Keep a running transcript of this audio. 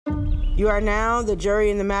You are now the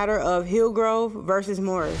jury in the matter of Hillgrove versus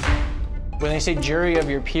Morris. When they say jury of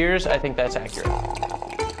your peers, I think that's accurate.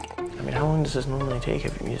 I mean, how long does this normally take?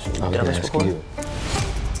 Have you done this before? You.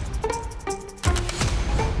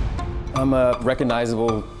 I'm a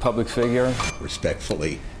recognizable public figure.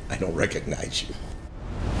 Respectfully, I don't recognize you.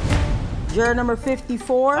 Juror number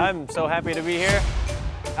 54. I'm so happy to be here.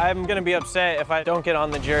 I'm gonna be upset if I don't get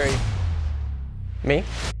on the jury. Me?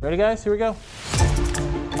 Ready, guys? Here we go.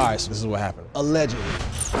 All right, so this is what happened. Allegedly,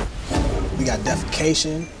 we got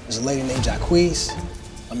defecation. There's a lady named Jacquees.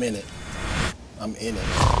 I'm in it. I'm in it.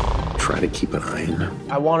 Try to keep an eye on her.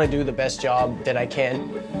 I want to do the best job that I can.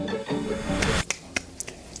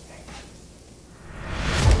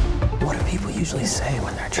 What do people usually say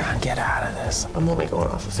when they're trying to get out of this? I'm only going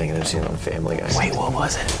off of things I've seen on Family Guy. Wait, what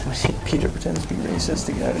was it? Peter pretends to be racist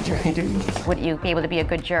to get out of jury duty. Would you be able to be a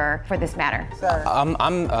good juror for this matter? Sir. I'm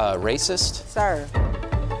racist. Sir,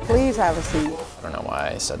 please have a seat. I don't know why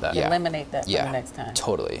I said that. Eliminate that for Yeah, the next time.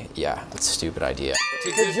 totally. Yeah, that's a stupid idea.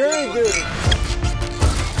 The jury duty.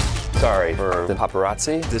 Sorry for the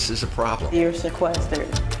paparazzi. This is a problem. You're sequestered.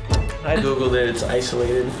 I Googled it. It's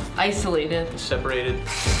isolated. Isolated. Separated.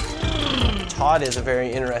 Todd is a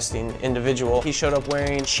very interesting individual. He showed up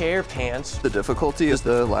wearing chair pants. The difficulty is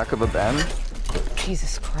the lack of a bend.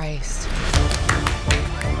 Jesus Christ.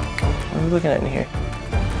 What are we looking at in here?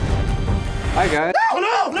 Hi, guys.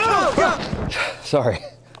 No! Sorry,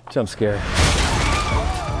 jump scare.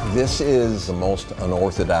 This is the most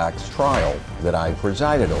unorthodox trial that I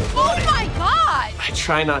presided over. Oh my God! I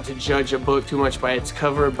try not to judge a book too much by its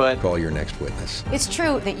cover, but Call your next witness. It's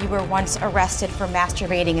true that you were once arrested for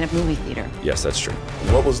masturbating in a movie theater. Yes, that's true.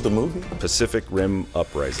 What was the movie? Pacific Rim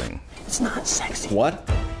Uprising. It's not sexy. What?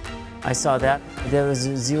 I saw that. There was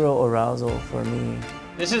zero arousal for me.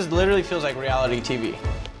 this is literally feels like reality TV.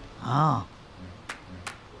 Oh.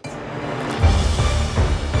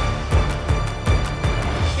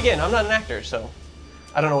 Again, I'm not an actor, so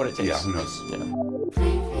I don't know what it takes. Yeah, who knows?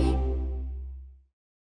 Yeah.